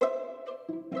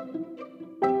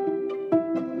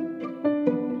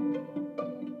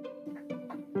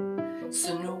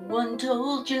one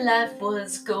told you life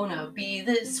was gonna be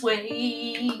this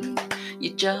way.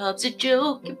 Your job's a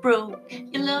joke, you're broke,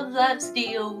 your love life's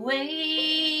the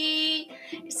away.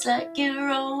 It's like you're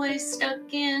always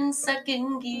stuck in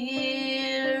second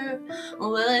gear.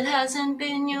 Well, it hasn't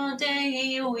been your day,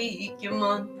 your week, your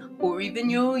month, or even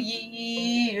your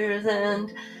years.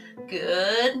 And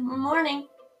good morning,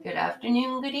 good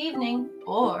afternoon, good evening,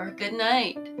 or good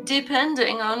night,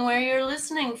 depending on where you're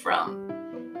listening from.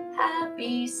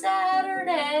 Happy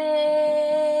Saturday!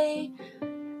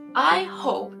 I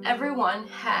hope everyone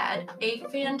had a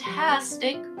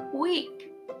fantastic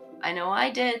week. I know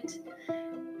I did.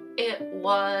 It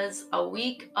was a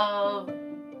week of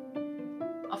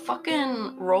a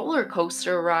fucking roller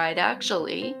coaster ride,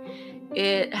 actually.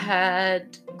 It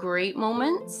had great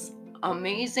moments,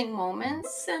 amazing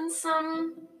moments, and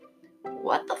some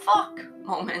what the fuck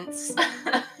moments.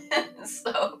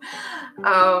 So,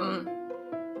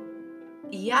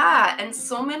 yeah, and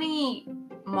so many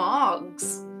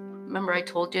mogs. Remember I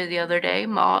told you the other day,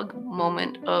 mog,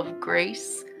 moment of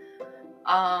grace.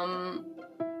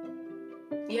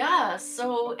 Yeah,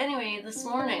 so anyway, this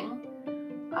morning,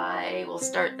 I will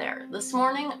start there. This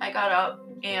morning I got up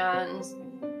and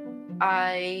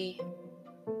I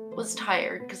was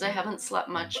tired because I haven't slept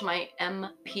much. My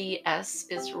MPS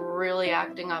is really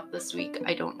acting up this week.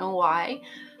 I don't know why,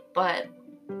 but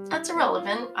that's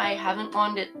irrelevant. I haven't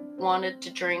wanted to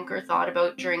drink or thought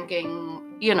about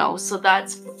drinking, so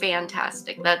that's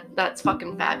fantastic. That's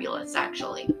fucking fabulous,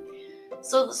 actually.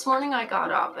 So this morning I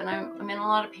got up and I'm in a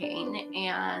lot of pain,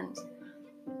 and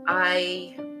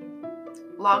I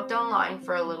logged online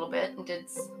for a little bit and did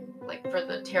for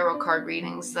the tarot card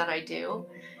readings that I do.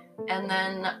 And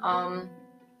then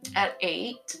at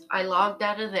 8, I logged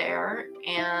out of there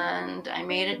and I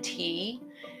made a tea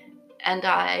and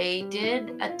I did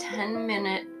a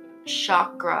 10-minute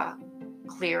chakra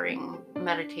clearing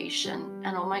meditation.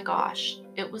 And oh my gosh,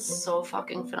 it was so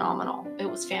fucking phenomenal. It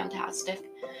was fantastic.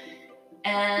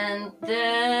 And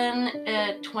then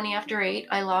at 20 after 8,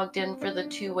 I logged in for the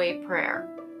two-way prayer.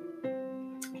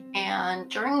 And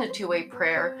during the two-way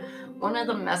prayer, one of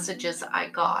the messages I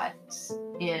got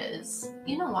is,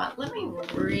 you know what, let me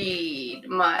read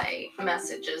my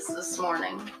messages this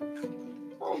morning.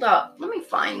 Hold up, let me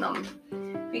find them,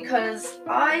 because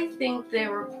I think they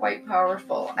were quite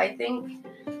powerful. I think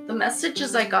the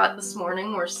messages I got this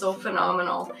morning were so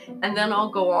phenomenal, and then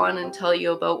I'll go on and tell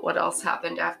you about what else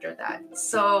happened after that.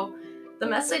 So the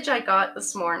message I got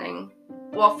this morning,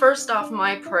 well, first off,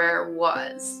 my prayer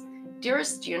was,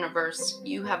 "Dearest universe,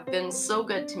 you have been so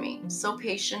good to me, so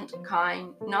patient,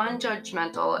 kind,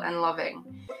 non-judgmental, and loving.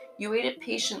 You waited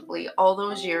patiently all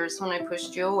those years when I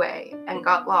pushed you away and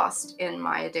got lost in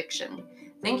my addiction.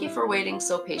 Thank you for waiting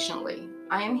so patiently.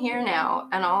 I am here now,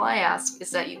 and all I ask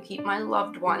is that you keep my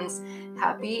loved ones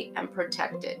happy and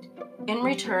protected. In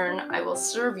return, I will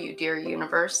serve you, dear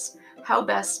universe. How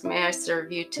best may I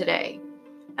serve you today?"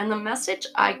 And the message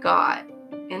I got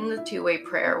in the two-way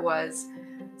prayer was,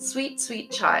 "Sweet,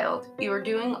 sweet child, you are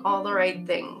doing all the right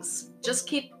things. Just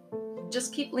keep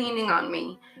leaning on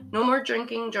me. No more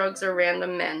drinking, drugs, or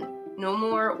random men. No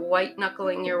more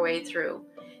white-knuckling your way through.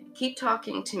 Keep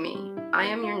talking to me. I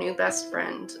am your new best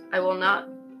friend. I will not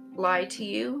lie to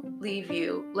you, leave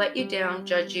you, let you down,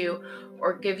 judge you,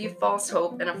 or give you false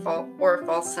hope and a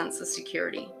false sense of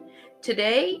security.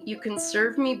 Today, you can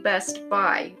serve me best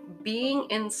by being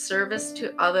in service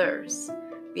to others,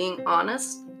 being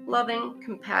honest, loving,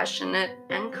 compassionate,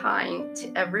 and kind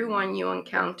to everyone you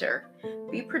encounter.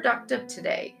 Be productive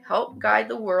today. Help guide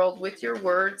the world with your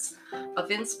words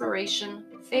of inspiration,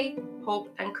 faith,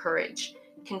 hope, and courage.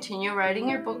 Continue writing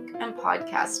your book and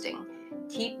podcasting.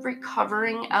 Keep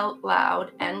recovering out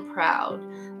loud and proud.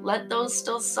 Let those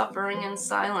still suffering in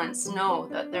silence know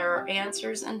that there are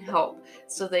answers and help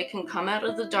so they can come out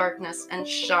of the darkness and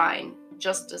shine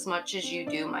just as much as you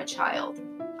do, my child.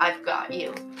 I've got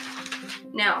you."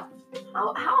 Now,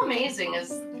 how amazing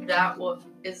is that? What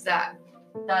is that?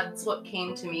 That's what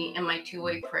came to me in my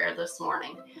two-way prayer this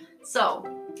morning. So,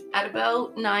 at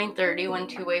about 9:30, when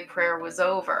two-way prayer was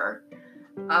over,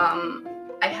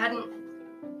 I hadn't,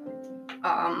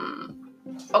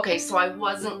 okay, so I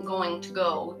wasn't going to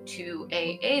go to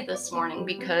AA this morning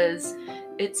because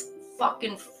it's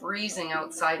fucking freezing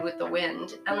outside with the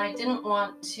wind, and I didn't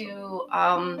want to,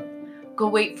 go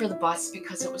wait for the bus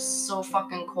because it was so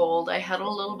fucking cold. I had a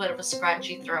little bit of a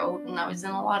scratchy throat, and I was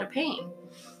in a lot of pain.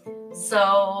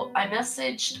 So I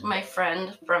messaged my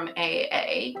friend from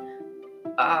AA,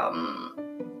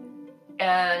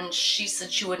 and she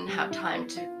said she wouldn't have time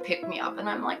to pick me up. And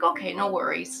I'm like, okay, no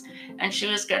worries. And she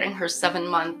was getting her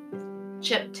 7-month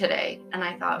Chip today. And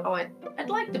I thought, oh, I'd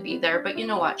like to be there, but you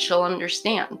know what? She'll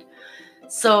understand.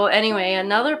 So anyway,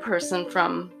 another person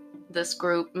from this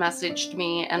group messaged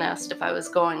me and asked if I was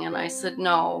going, and I said,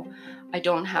 no, I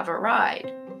don't have a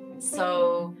ride.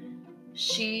 So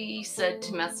she said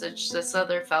to message this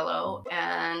other fellow,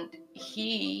 and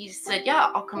he said,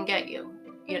 yeah, I'll come get you.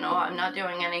 I'm not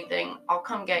doing anything. I'll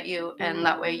come get you, and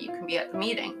that way you can be at the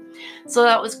meeting. So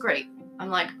that was great. I'm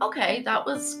like, okay, that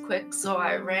was quick. So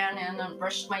I ran in and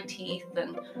brushed my teeth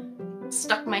and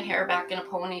stuck my hair back in a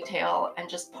ponytail and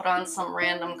just put on some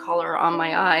random color on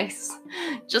my eyes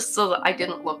just so that I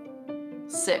didn't look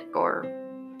sick or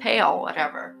pale,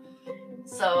 whatever.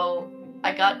 So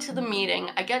I get to the meeting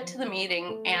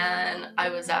and I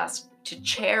was asked to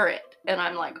chair it. And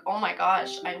I'm like, oh my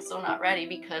gosh, I'm so not ready,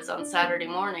 because on Saturday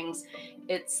mornings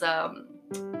it's a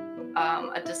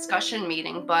discussion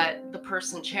meeting, but the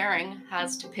person chairing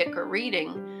has to pick a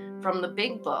reading from the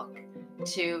big book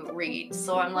to read.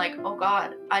 So I'm like, oh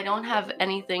God, I don't have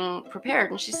anything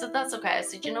prepared. And she said, that's okay. I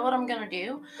said, you know what I'm going to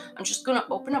do? I'm just going to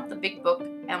open up the big book,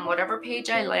 and whatever page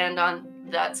I land on,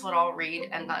 that's what I'll read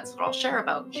and that's what I'll share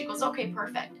about. And she goes, okay,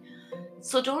 perfect.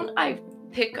 So don't I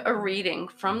pick a reading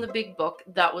from the big book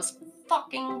that was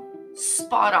fucking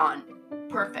spot on.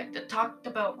 Perfect. It talked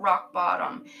about rock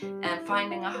bottom and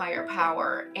finding a higher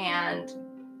power and,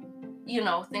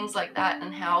 things like that,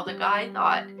 and how the guy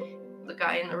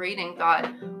in the reading thought,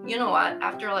 you know what,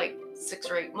 after like 6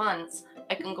 or 8 months,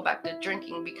 I can go back to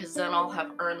drinking, because then I'll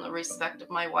have earned the respect of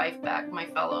my wife back, my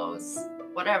fellows,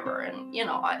 whatever, and,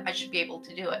 I should be able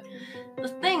to do it. The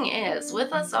thing is,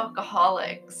 with us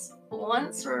alcoholics,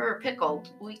 once we're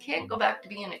pickled, we can't go back to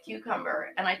being a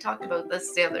cucumber. And I talked about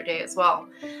this the other day as well.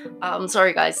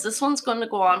 Sorry guys, this one's going to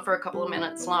go on for a couple of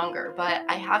minutes longer, but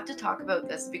I have to talk about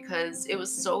this because it was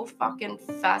so fucking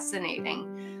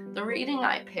fascinating. The reading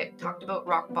I picked talked about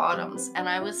rock bottoms, and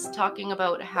I was talking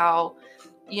about how,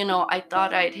 I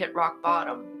thought I'd hit rock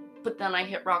bottom, but then I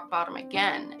hit rock bottom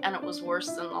again, and it was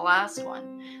worse than the last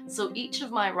one. So each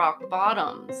of my rock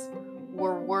bottoms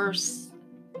were worse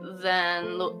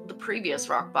than the previous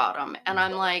rock bottom. And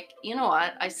I'm like, you know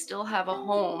what? I still have a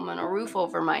home and a roof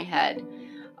over my head.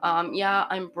 Yeah,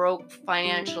 I'm broke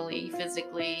financially,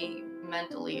 physically,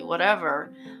 mentally,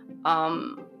 whatever.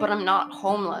 But I'm not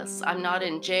homeless. I'm not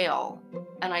in jail,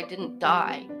 and I didn't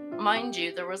die. Mind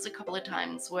you, there was a couple of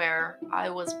times where I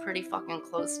was pretty fucking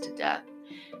close to death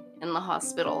in the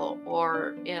hospital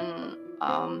or in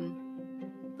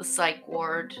the psych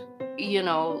ward.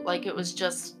 Like, it was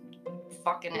just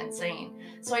fucking insane.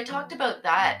 So I talked about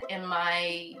that in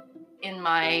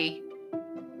my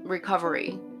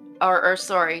recovery, or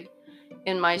sorry,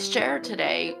 in my share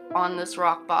today on this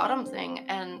rock bottom thing,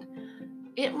 and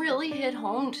it really hit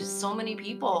home to so many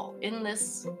people in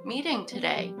this meeting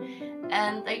today.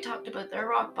 And they talked about their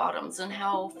rock bottoms and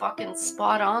how fucking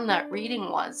spot on that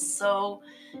reading was. So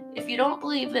if you don't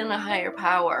believe in a higher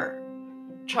power,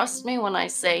 trust me when I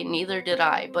say neither did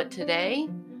I. But today,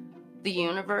 the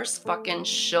universe fucking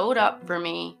showed up for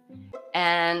me,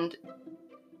 and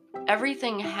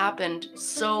everything happened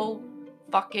so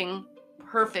fucking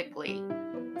perfectly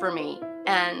for me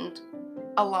and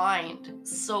aligned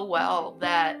so well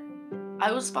that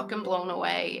I was fucking blown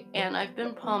away, and I've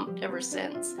been pumped ever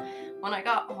since. When I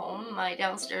got home, my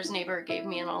downstairs neighbor gave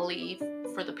me an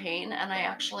Aleve for the pain, and I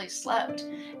actually slept.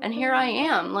 And here I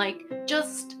am, like,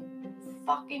 just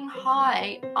fucking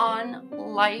high on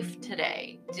life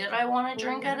today. Did I want to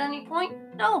drink at any point?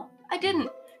 No, I didn't.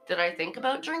 Did I think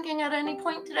about drinking at any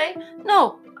point today?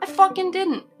 No, I fucking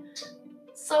didn't.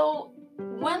 So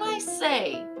when I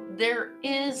say there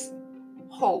is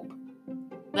hope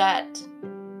that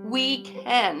we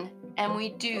can and we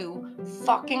do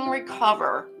fucking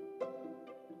recover,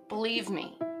 believe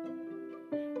me.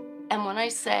 And when I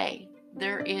say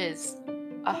there is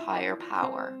a higher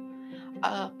power,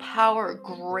 a power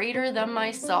greater than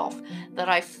myself that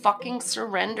I fucking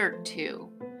surrendered to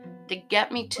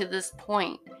get me to this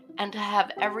point and to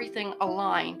have everything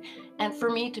align, and for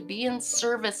me to be in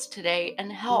service today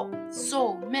and help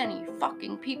so many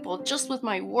fucking people just with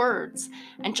my words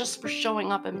and just for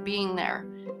showing up and being there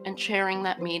and chairing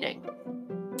that meeting.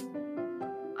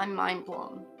 I'm mind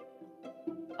blown.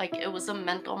 Like, it was a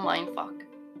mental mind fuck,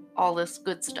 all this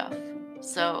good stuff.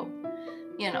 So,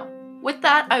 with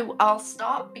that, I'll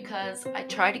stop, because I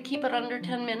try to keep it under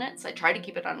 10 minutes. I try to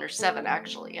keep it under 7,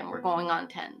 actually, and we're going on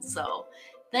 10. So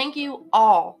thank you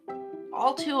all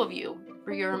 2 of you,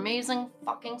 for your amazing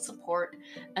fucking support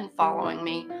and following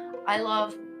me. I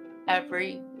love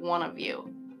every one of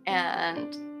you,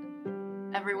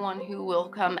 and everyone who will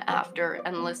come after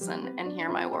and listen and hear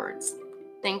my words.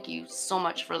 Thank you so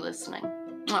much for listening.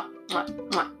 Mwah, mwah,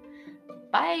 mwah.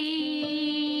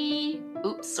 Bye.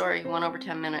 Oops, sorry, went over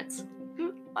 10 minutes.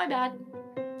 My bad.